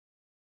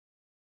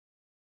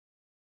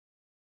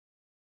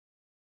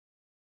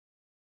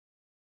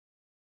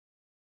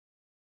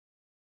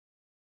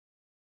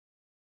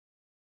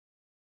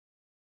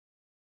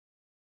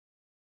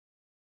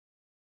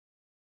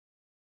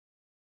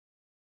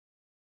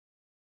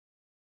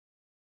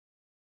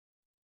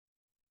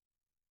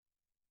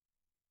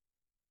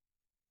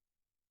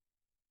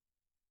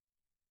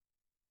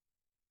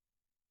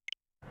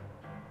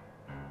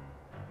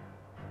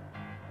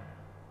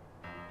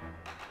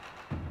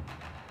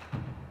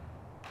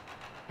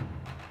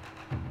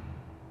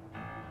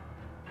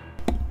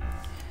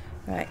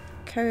Right,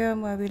 carry on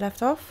where we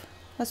left off,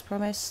 as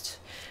promised.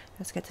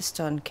 Let's get this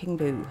done. King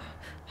Boo.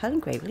 Helen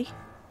Gravely?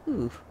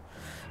 Ooh. You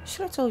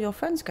should let all your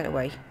friends get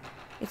away.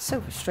 It's so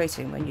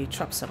frustrating when you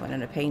trap someone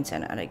in a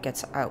painting and it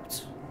gets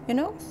out, you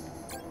know?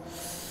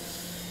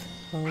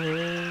 Oh.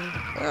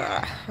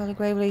 Helen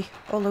Gravely,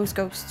 all those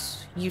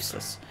ghosts,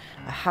 useless.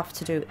 I have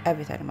to do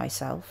everything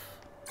myself.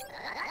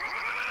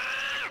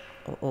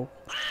 Uh-oh.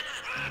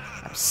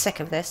 I'm sick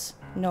of this.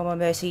 No more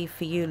mercy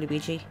for you,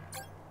 Luigi.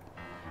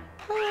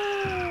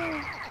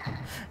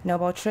 No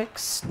more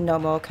tricks, no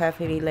more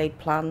carefully laid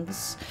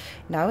plans.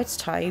 Now it's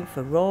time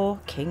for raw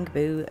King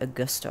Boo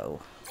gusto.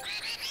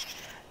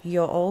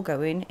 You're all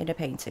going in a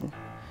painting.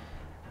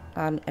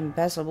 An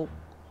embezzle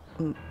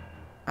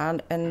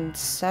and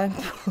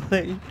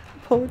ensemble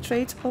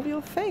portrait of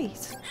your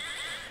fate.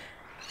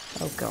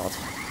 Oh god.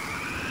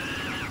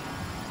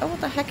 Oh, what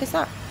the heck is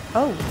that?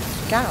 Oh,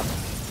 Gab.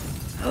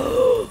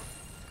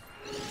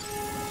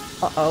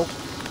 Uh-oh.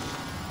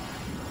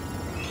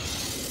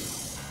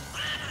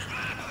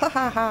 Ha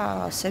ha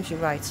ha, serves you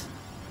right.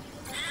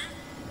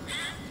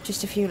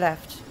 Just a few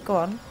left. Go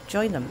on,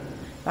 join them.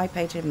 My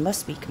painting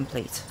must be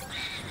complete.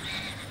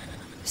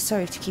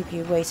 Sorry to keep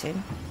you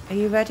waiting. Are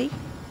you ready?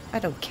 I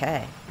don't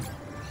care.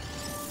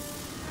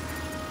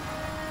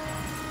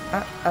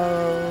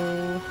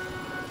 Uh-oh.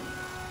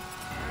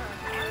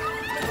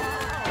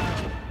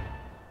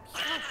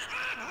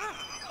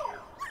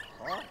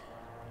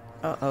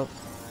 Uh-oh.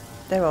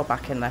 They're all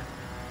back in there.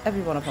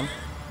 Every one of them.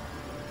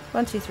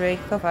 1, 2, 3,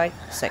 4, 5,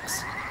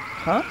 6.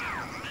 Huh?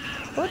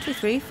 1, 2,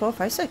 3, 4,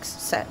 5, 6.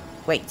 Set.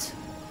 Wait.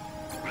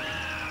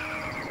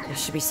 There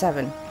should be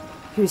 7.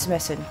 Who's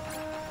missing?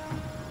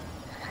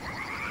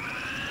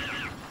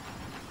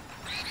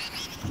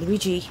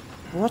 Luigi,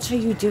 what are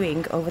you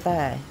doing over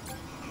there?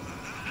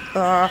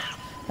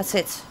 That's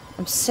it.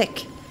 I'm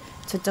sick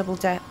to death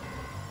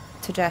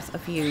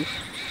of you.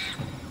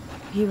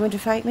 You want to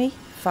fight me?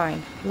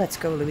 Fine. Let's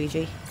go,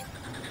 Luigi.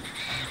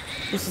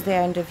 This is the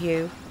end of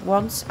you,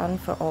 once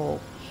and for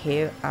all.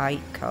 Here I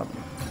come.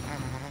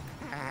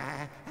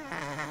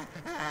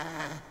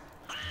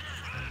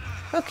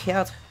 Okay,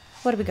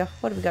 what do we got?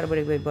 What do we got? What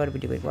are we doing? What are we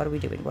doing? What are we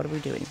doing? What are we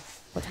doing?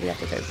 What do we have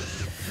to do?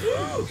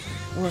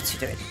 What's he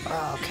doing?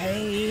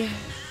 Okay.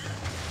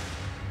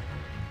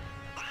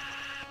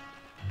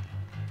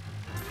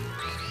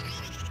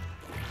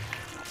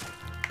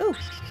 Ooh.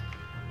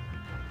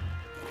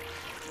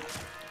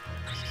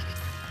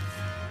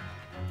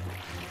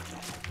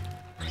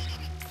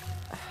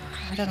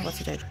 I don't know what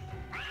to do.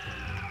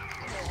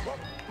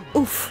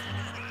 Oof.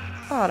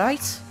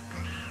 Alright.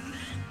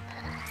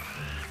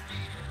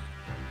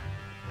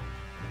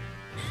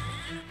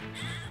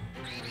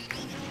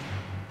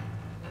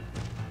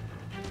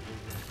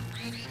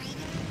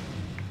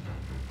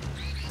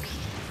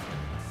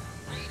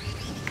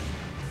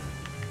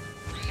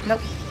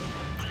 Nope.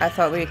 I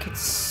thought we could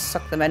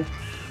suck them in.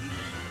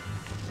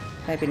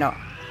 Maybe not.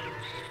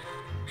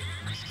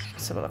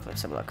 Let's have a look,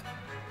 let's have a look.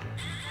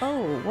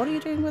 Oh, what are you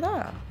doing with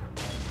that?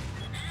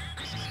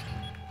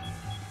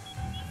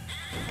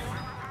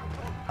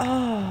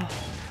 Oh.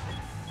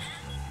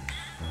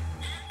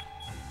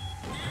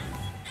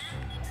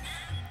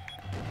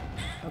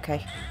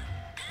 Okay.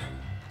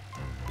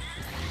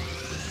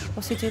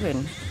 What's he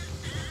doing?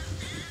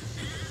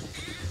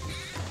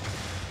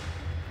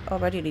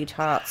 Already need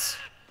hearts.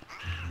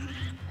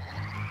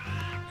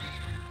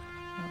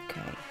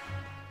 Okay.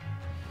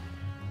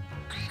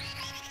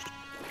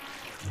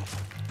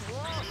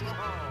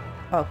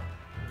 Oh.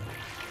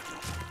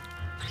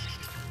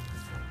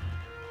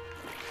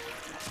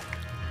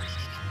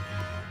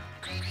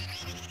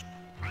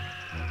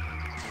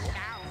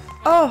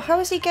 Oh, how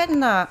is he getting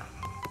that?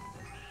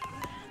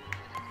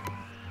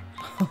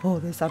 Oh,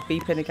 there's that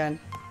beeping again.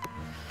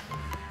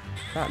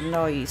 That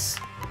noise.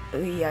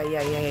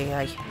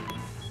 Yeah.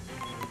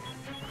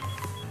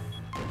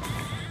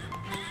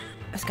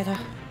 Let's get her.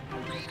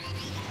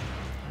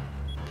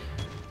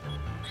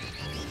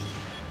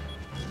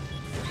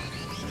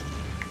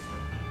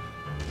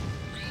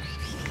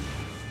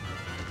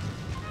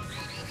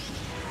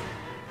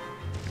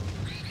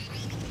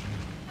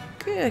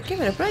 Good,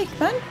 give it a break,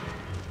 man.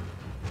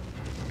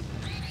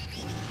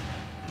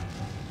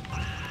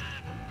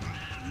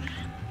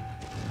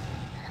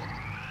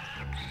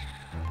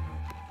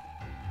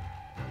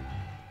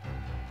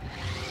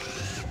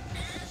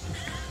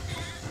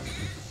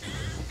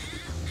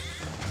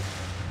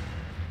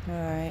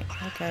 Alright,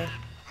 okay.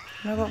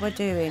 Know what we're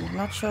doing.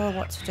 Not sure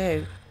what to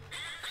do.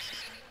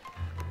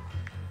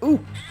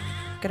 Ooh!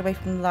 Get away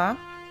from that.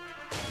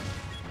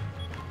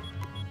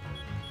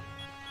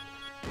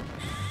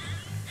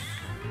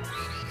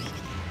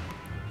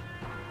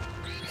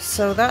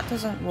 So that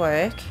doesn't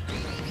work.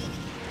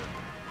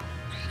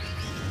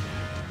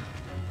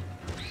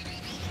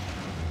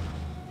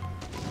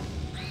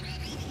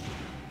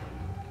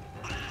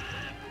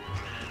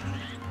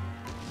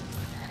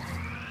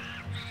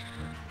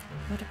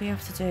 What do we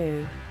have to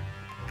do?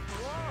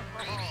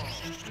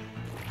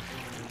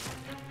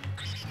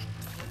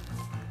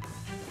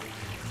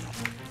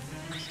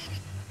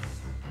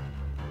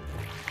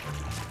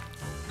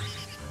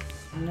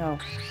 No.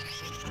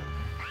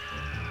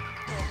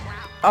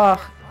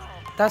 Oh,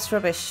 that's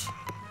rubbish.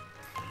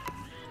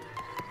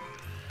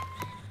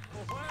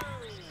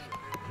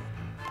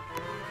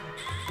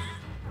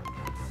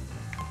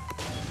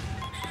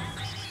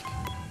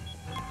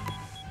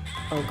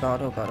 Oh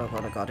god, oh god, oh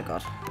god, oh god, oh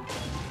god.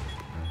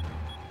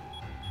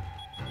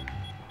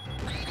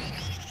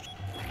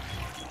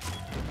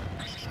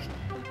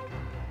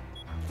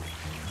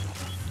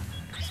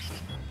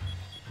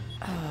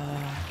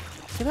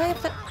 Do I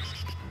have to...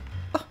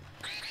 Oh,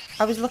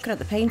 I was looking at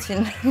the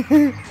painting.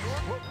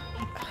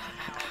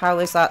 How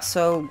is that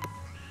so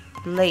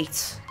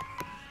late?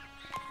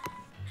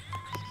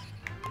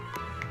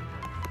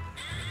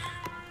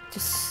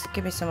 Just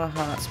give me some more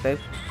hearts, boo.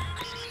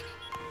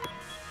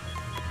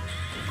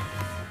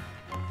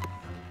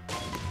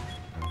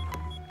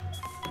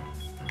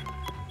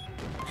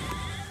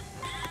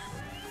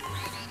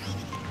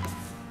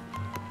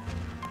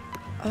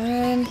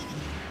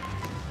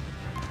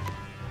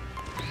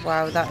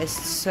 Wow, that is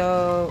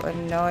so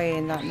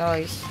annoying, that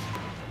noise.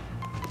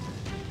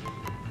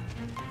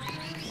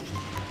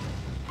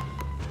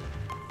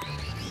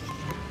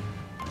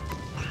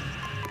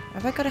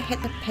 Have I got to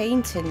hit the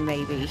painting,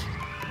 maybe?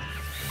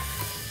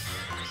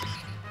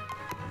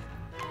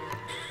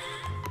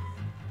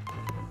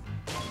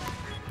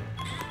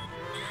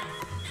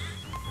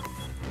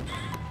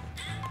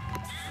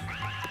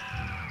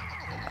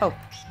 Oh.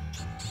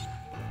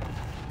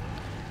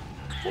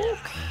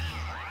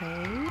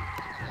 Okay.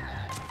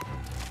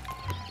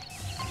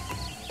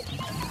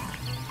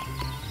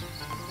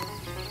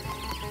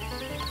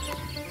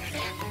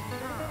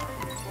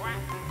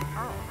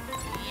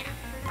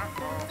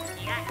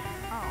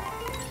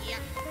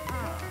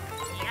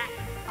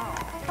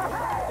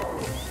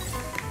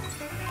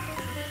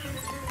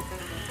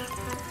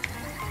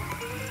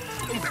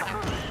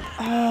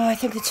 Oh, I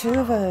think the two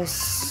of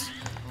us.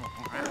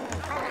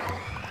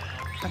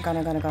 I'm gone.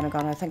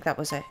 I think that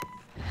was it.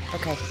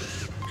 Okay.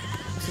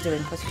 What's he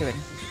doing? What's he doing?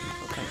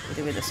 Okay, we're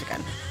doing this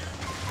again.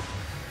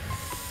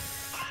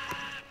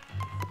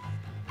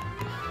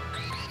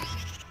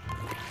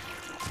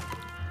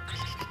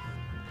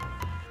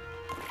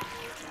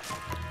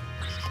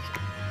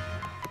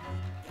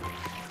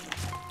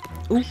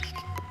 Ooh,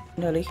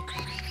 nearly.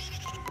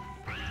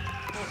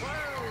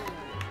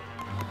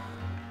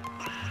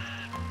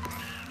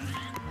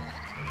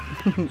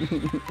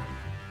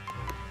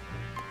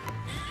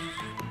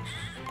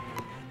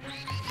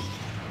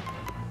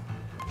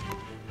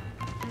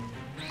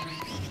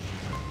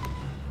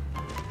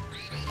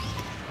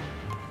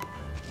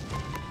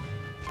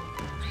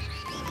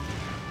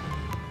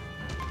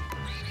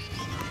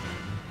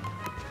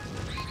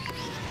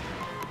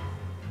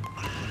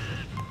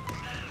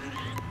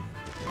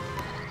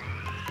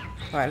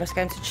 Right, let's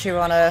get him to chew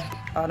on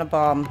a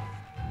bomb.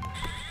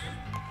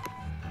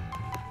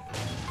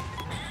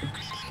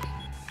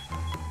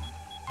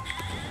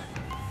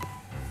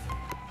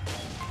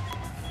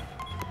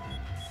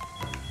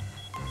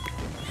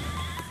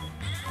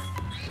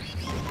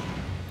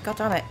 God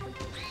damn it.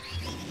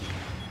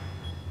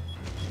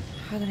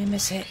 How did I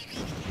miss it?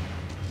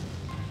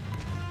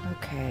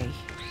 Okay.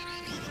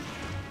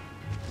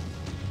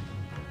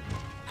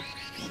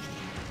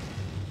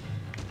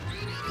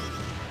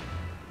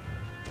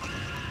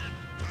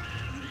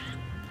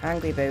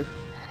 Angry Boo.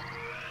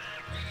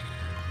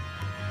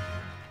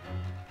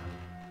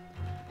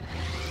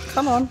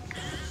 Come on.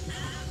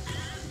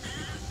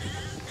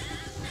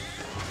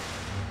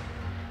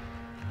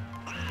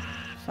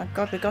 Thank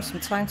God we got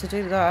some time to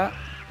do that.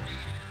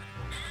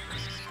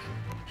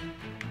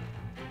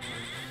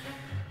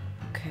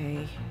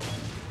 Okay.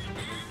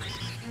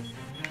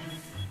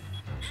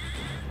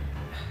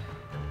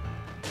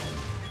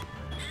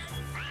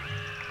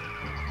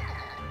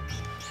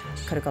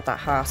 Could have got that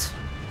heart.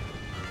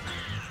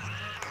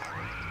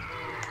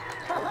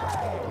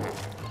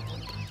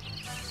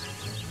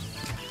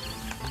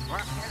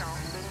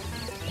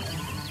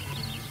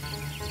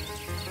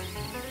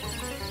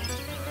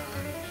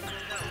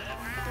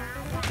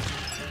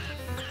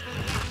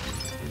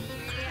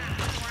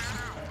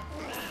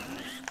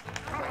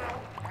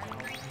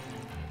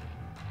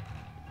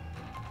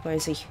 Where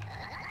is he?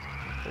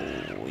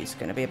 Oh, he's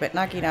going to be a bit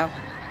naggy now.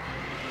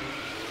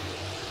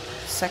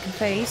 Second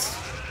phase.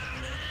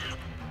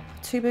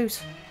 2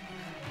 boos.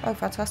 Oh,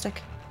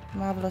 fantastic.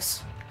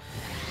 Marvellous.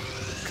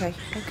 Okay.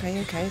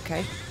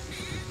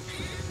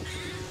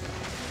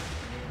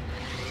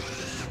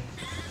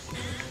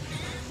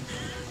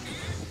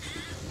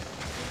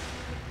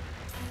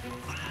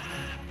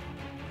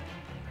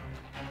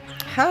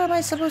 How am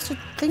I supposed to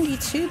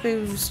thingy 2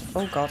 boos?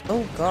 Oh god,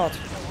 oh god.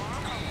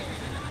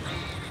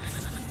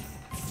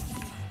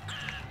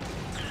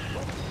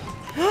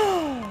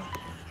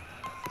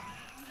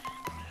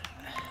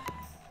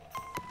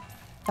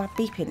 That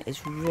beeping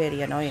is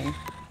really annoying.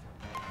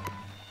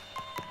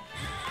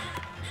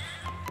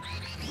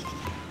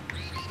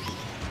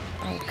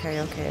 Okay.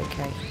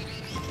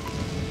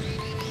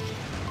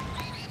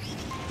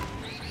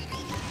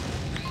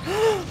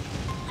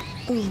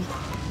 Ooh.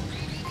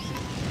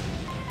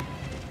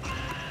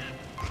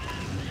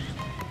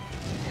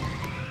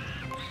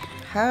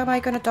 How am I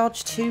going to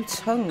dodge 2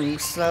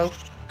 tongues, though?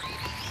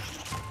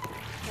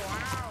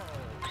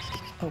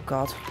 Oh,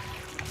 God.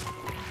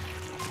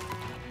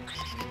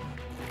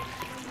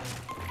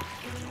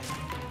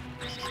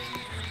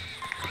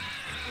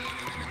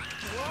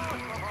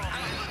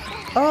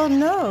 Oh,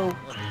 no.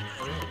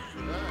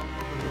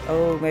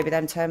 Oh, maybe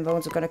them 10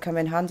 bones are going to come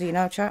in handy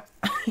now, chat.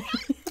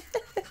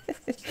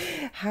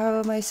 How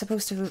am I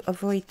supposed to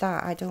avoid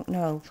that? I don't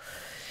know.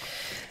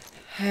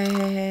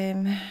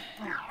 Let's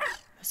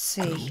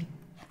see.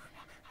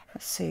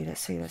 Let's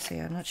see.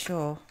 I'm not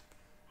sure.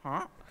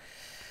 Oh,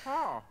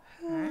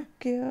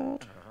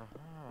 God.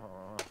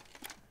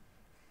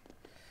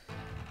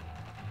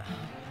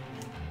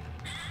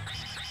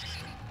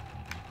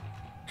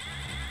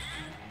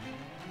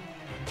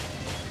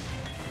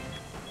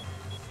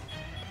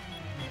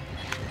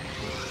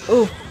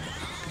 Oh.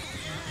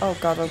 Oh,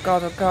 God, oh,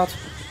 God, oh, God.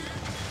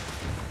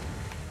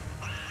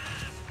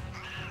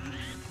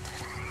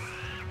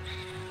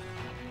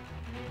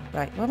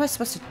 Right, what am I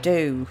supposed to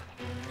do?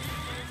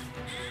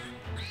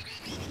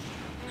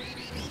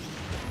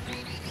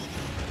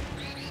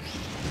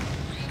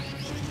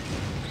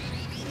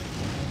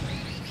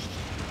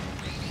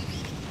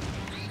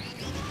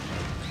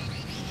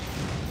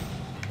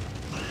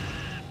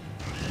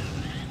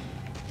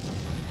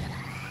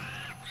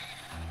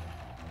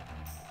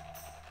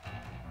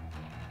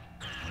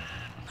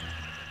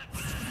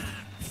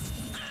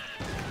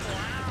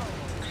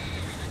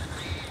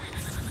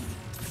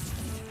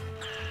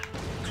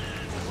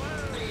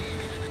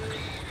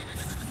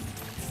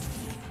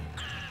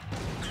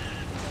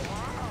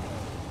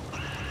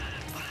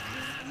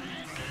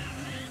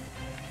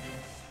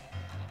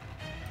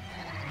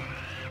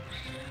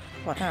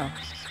 What now?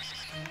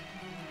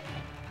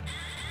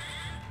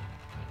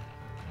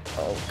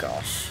 Oh,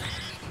 gosh.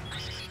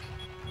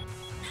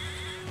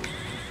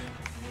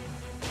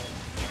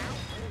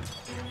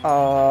 Oh,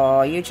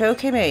 are you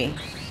joking me?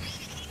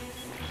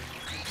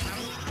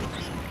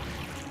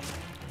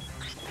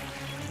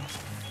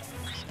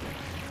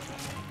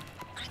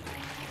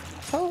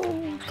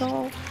 Oh,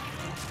 God.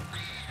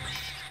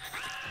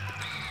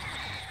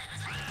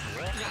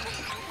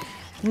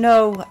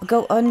 No,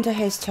 go under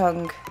his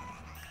tongue.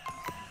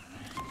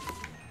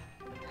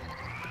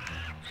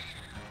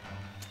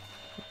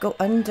 Go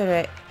under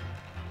it.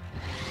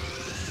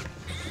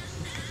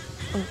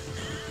 Oh.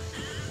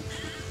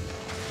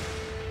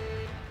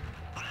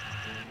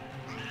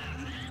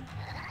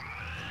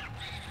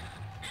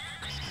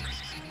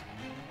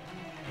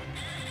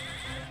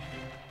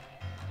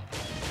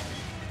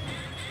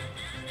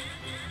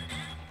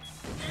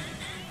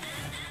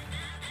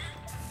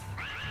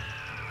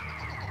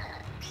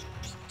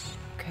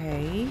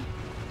 Okay.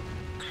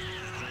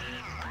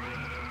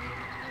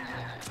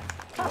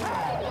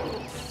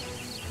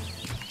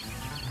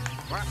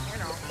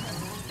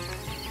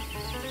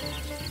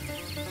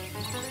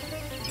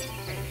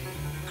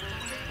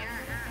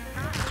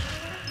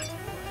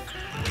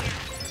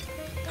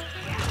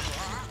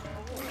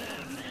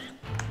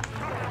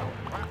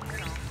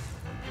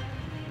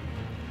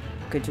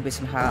 Could you with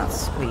some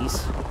hearts,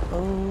 please?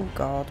 Oh,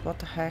 God, what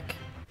the heck?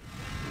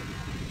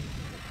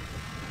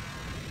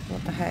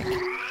 What the heck?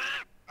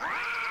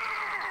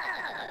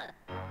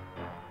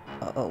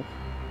 Uh-oh.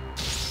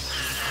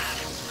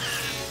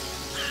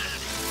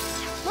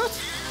 What?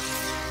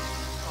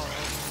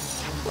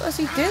 What is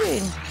he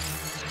doing?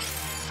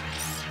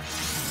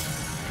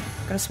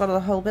 Gonna swallow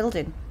the whole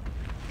building.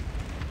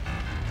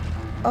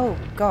 Oh,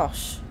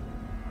 gosh.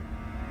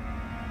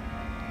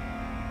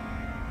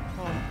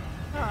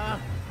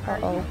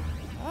 Uh-oh.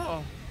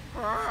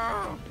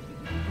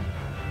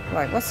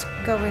 Right, what's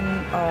going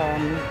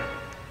on?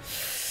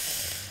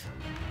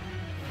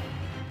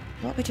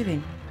 What are we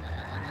doing?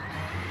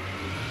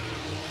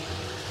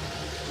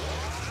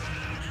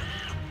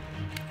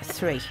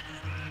 Three.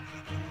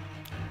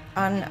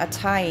 And a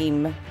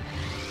time.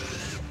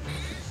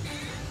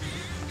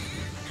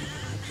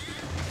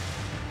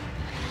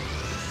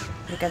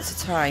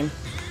 Against a time.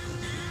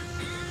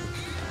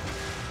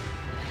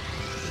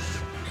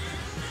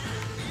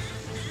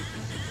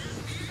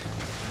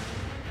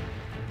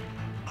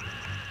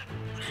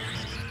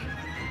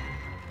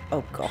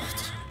 Oh, God.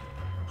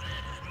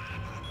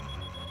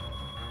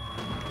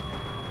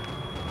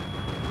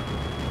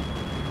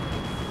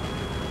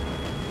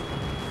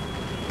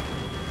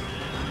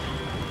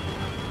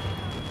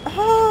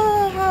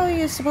 Oh, how are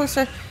you supposed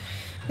to...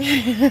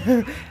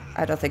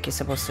 I don't think you're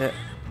supposed to...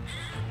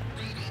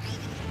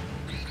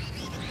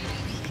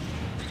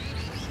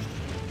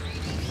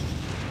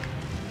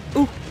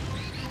 Ooh.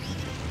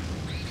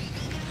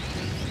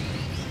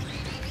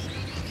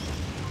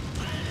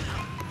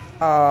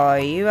 Oh, are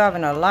you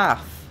having a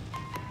laugh?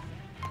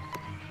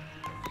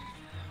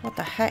 What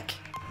the heck?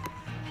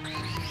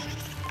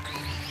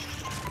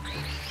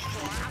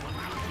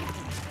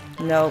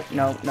 No,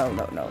 no, no,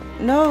 no, no.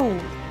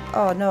 No!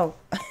 Oh, no.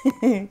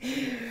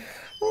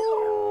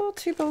 Oh,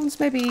 2 bones.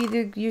 Maybe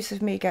the use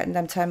of me getting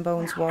them 10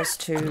 bones was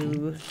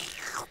to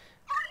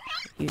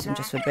use them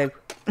just for boo.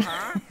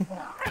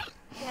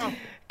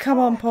 Come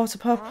on, Porter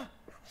Pop.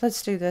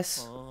 Let's do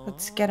this.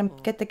 Let's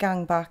get the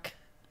gang back.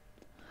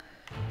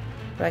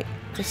 Right,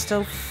 they're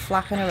still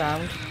flapping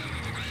around.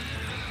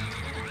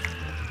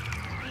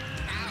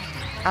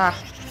 Ah,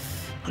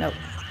 no.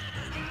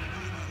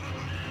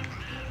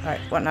 Right,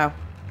 what now?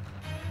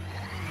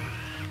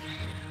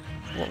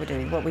 What we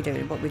doing? What we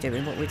doing? What we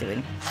doing? What we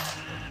doing?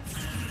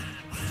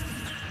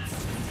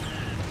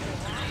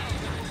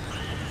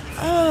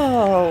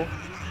 Oh!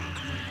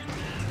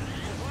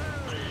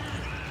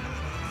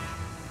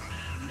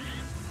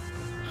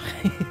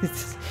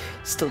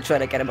 Still trying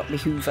to get him up my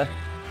Hoover.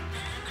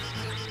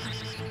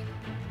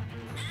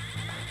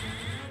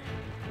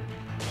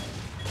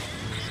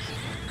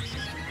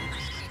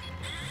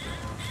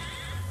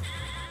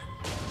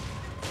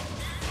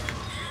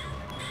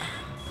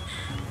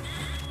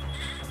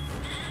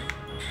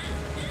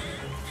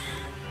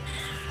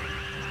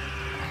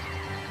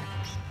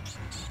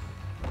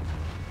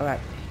 All right.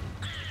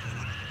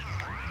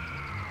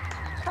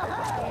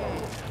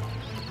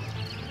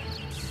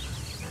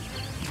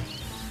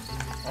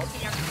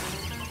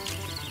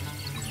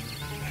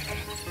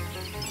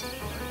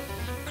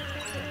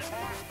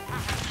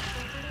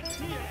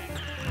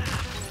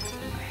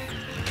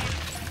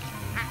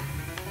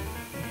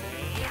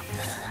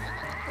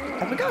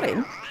 Have we got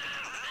him?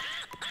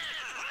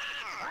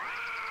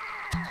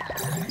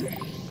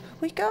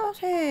 We got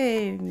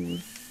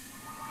him!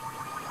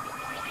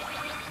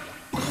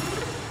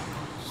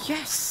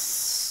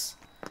 Yes!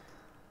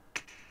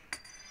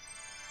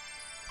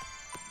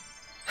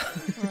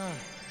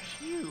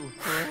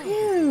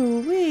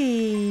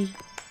 Phew-wee!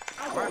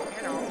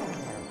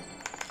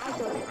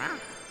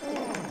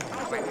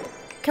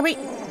 Can we...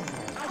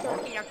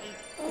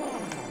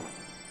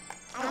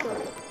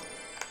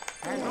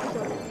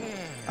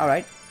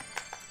 Alright.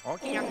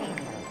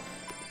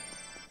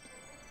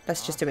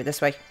 Let's just do it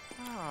this way.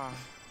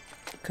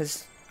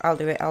 Because I'll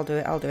do it, I'll do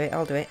it, I'll do it,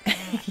 I'll do it.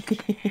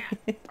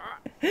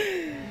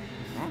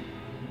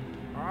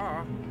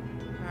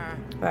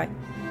 Right.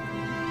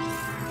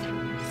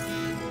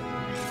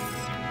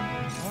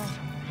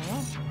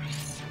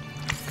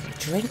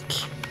 Drink.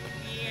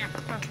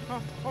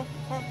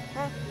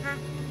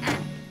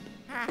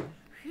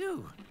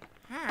 Phew.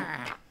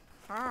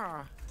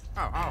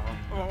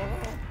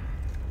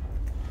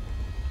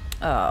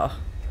 Oh.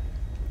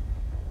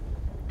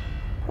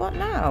 What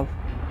now?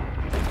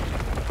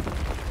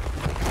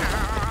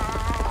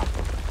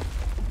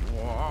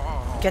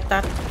 Get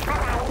that.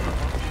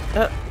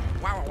 Oh.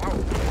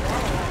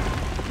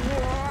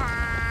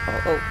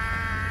 Oh.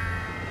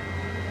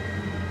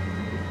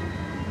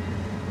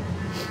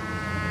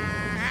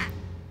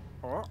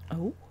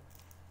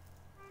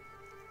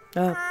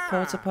 Oh,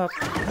 porta pop.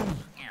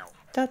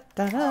 Da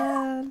da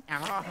da.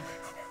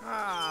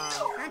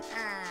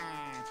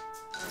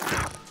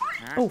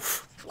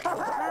 Oof.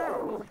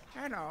 Hello.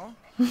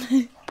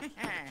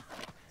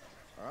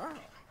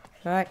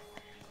 Right.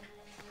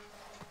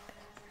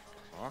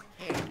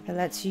 Okay. And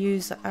let's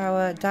use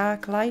our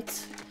dark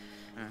light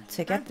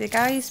to get the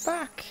guys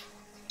back.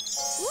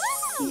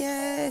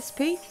 Yes,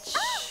 Peach.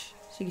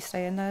 She can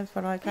stay in there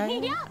for like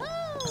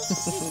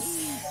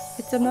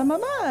It's a Mama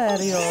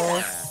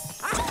Mario.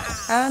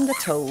 And the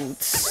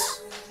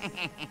Toads.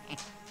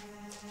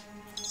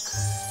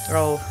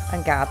 Roll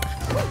and Gab.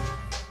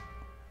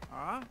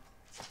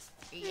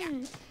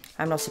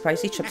 I'm not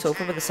surprised he trips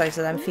over with the size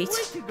of them feet.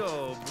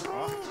 Oh,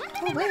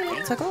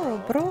 where to go,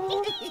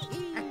 bro?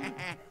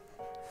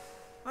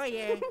 Oh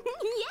yeah.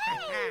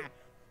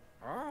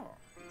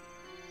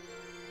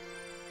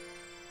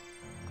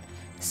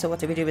 So what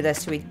do we do with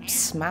this? Do we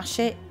smash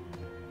it?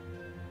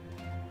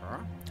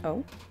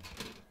 Oh.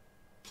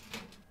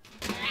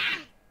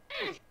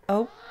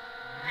 Oh.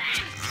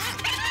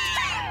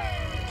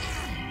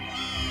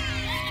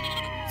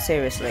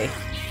 Seriously.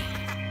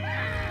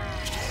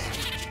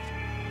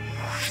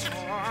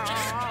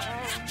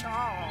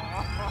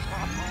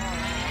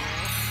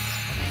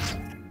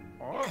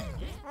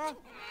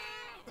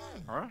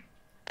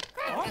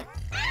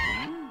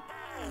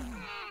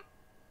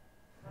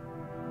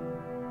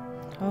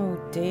 Oh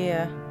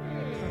dear.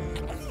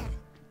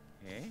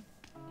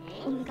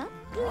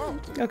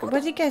 Okay, where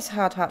did he get his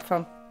hard hat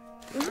from?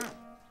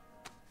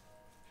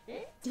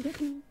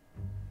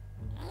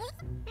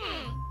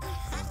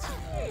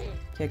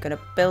 You're gonna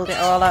build it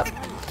all up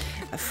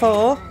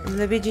for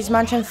Luigi's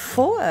Mansion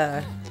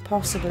 4,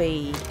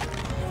 possibly.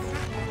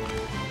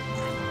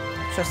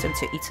 Trust him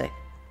to eat it.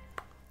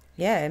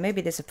 Yeah,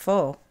 maybe there's a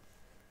 4.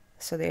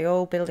 So they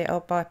all build it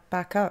up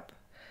back up.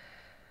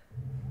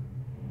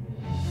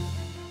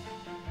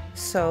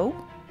 So,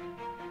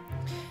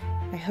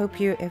 I hope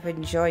you have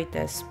enjoyed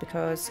this,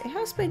 because it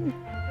has been,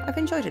 I've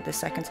enjoyed it the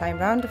second time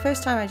round. The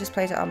first time I just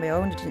played it on my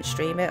own, I didn't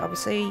stream it,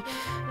 obviously.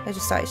 I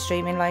just started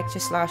streaming like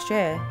just last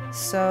year.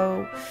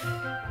 So,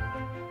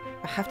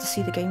 I have to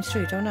see the games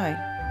through, don't I?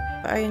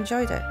 But I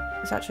enjoyed it.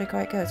 It's actually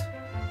quite good.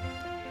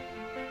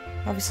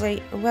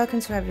 Obviously, welcome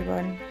to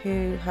everyone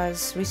who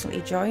has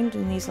recently joined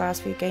in these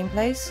last few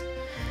gameplays.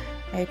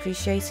 I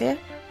appreciate it.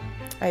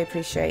 I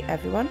appreciate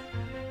everyone,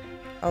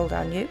 old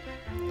and new.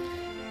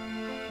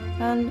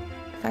 And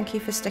thank you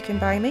for sticking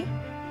by me.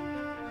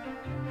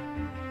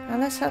 And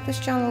let's help this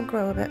channel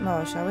grow a bit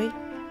more, shall we?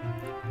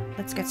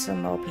 Let's get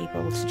some more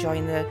people to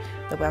join the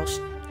Welsh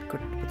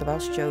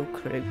Joe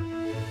crew.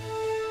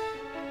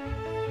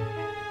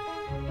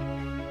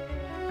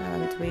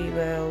 And we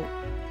will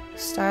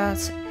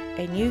start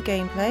a new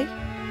gameplay.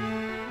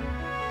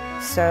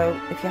 So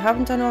if you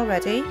haven't done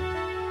already,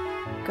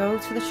 go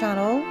to the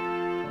channel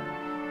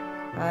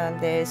and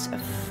there's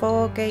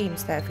 4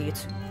 games there for you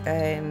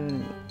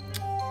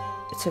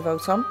to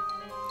vote on.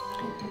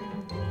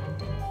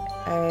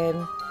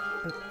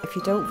 If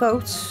you don't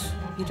vote,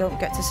 you don't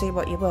get to see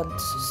what you want.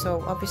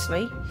 So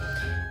obviously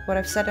what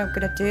I've said I'm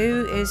going to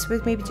do is,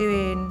 with me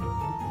doing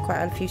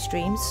quite a few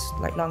streams,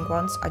 like long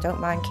ones, I don't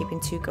mind keeping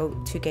two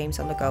games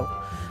on the go,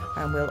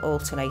 and we'll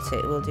alternate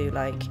it. We'll do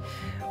like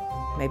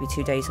maybe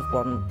 2 days of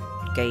one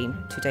game,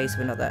 2 days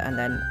of another, and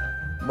then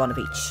one of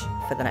each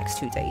for the next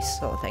 2 days,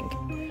 sort of thing.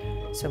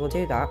 So we'll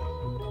do that.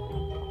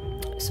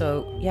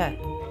 So yeah,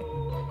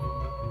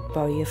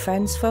 borrow your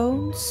friends'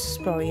 phones,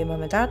 borrow your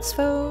mum and dad's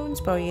phones,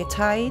 borrow your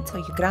Tide or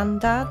your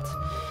granddad,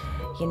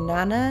 your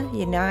nana,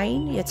 your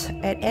nine,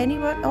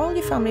 anyone, all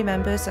your family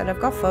members that have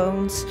got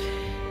phones.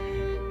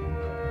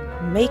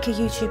 Make a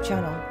YouTube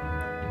channel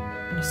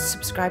and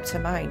subscribe to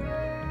mine,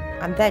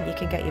 and then you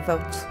can get your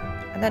vote,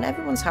 and then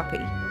everyone's happy.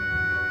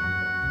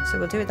 So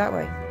we'll do it that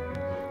way.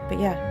 But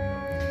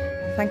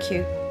yeah, thank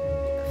you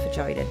for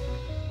joining,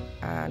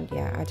 and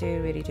yeah, I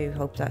really do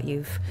hope that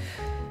you've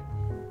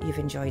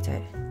enjoyed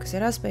it, because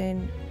it has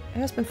been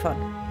fun.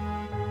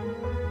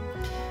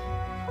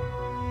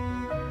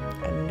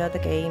 Another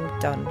game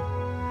done.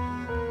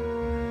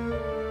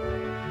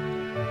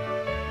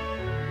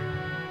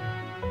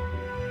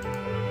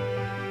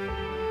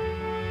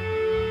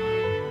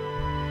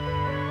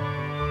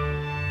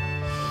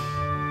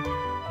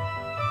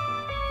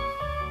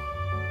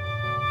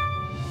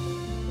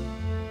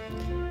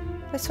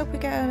 Let's hope we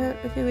get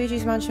a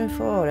Luigi's Mansion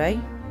 4, eh?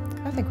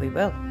 I think we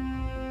will.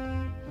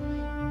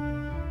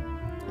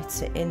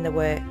 It's in the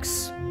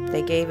works.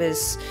 They gave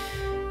us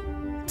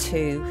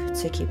 2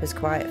 to keep us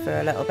quiet for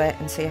a little bit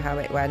and see how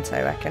it went,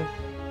 I reckon.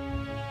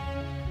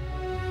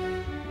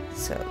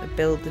 So,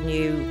 build the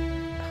new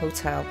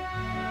hotel.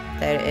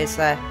 There it is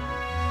there.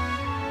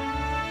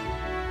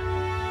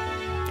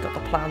 Got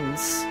the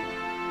plans.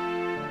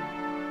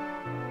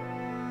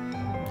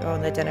 Oh,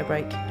 and their dinner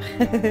break.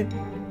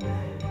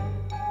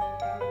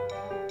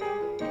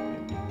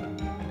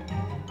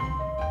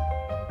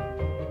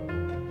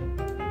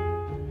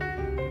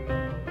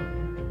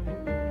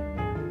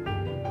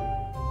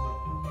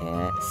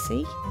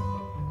 See?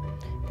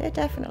 They're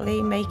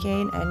definitely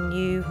making a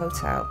new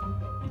hotel.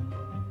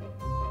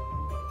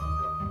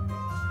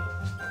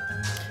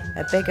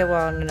 A bigger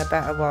one and a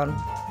better one.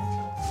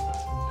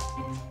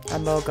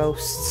 And more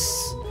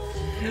ghosts.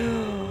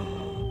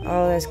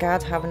 Oh, there's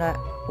Gad having a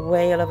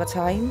whale of a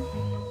time.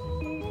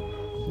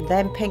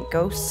 Them pink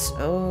ghosts.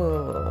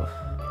 Oh,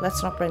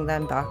 let's not bring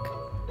them back.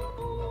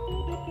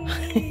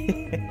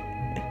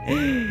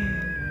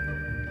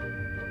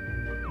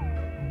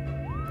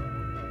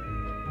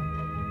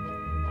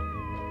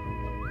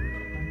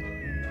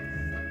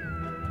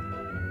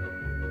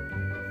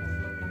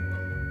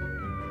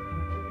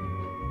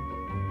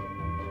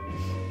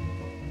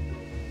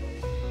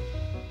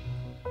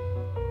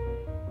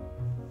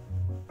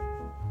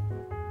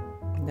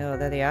 No,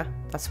 there they are.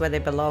 That's where they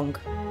belong.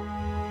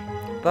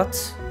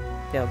 But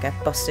they'll get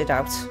busted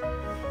out.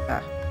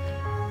 Ah,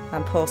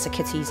 and Porter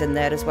Kitty's in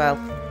there as well.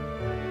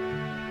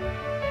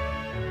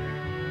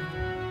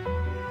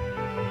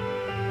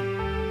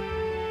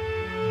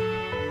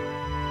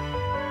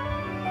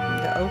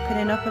 The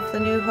opening up of the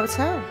new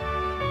hotel.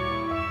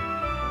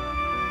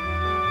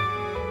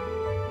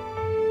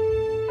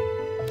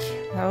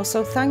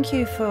 Also, thank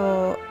you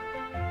for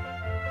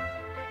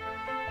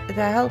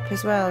their help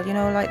as well, you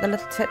know, like the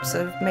little tips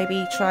of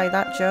maybe try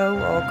that, Joe,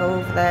 or go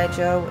over there,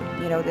 Joe,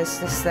 you know, this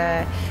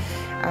there.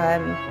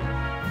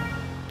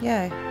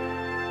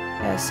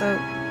 Yeah, so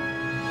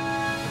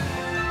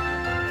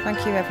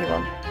thank you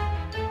everyone.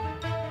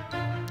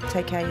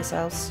 Take care of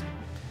yourselves,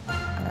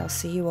 and I'll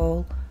see you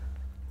all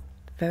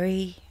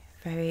very,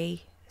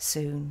 very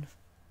soon.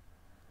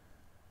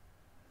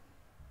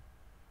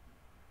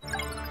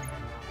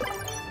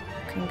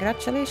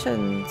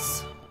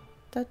 Congratulations.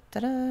 Da, da,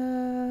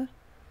 da.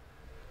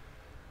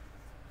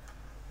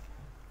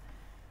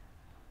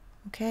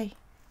 Okay,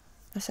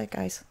 that's it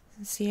guys.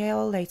 See you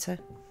all later.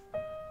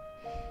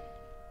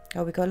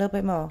 Oh, we got a little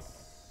bit more.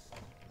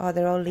 Oh,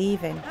 they're all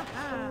leaving.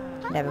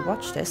 Never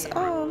watched this.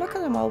 Oh, look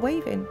at them all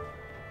waving.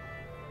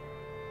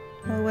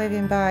 All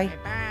waving bye.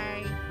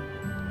 Bye.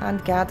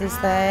 And Gad is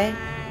there.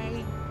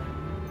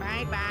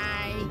 Bye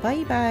bye.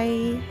 Bye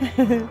bye.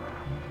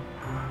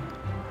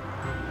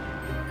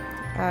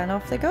 And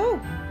off they go.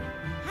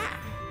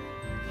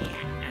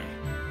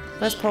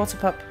 Where's Porter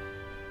Pup?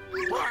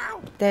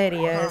 There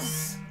he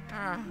is.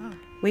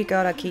 We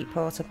gotta keep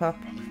Porter Pup.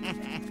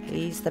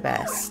 He's the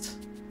best.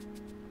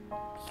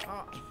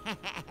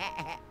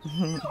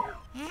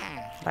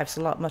 Life's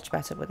a lot much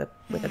better with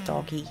a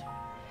doggy.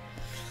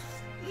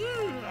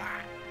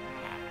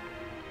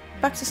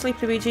 back to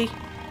sleep, Luigi.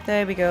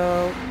 There we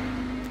go.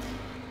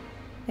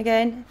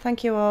 Again,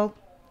 thank you all.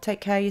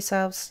 Take care of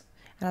yourselves.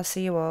 And I'll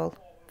see you all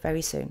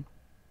very soon.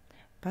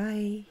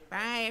 Bye.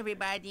 Bye,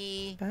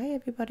 everybody. Bye,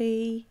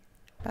 everybody.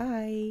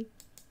 Bye.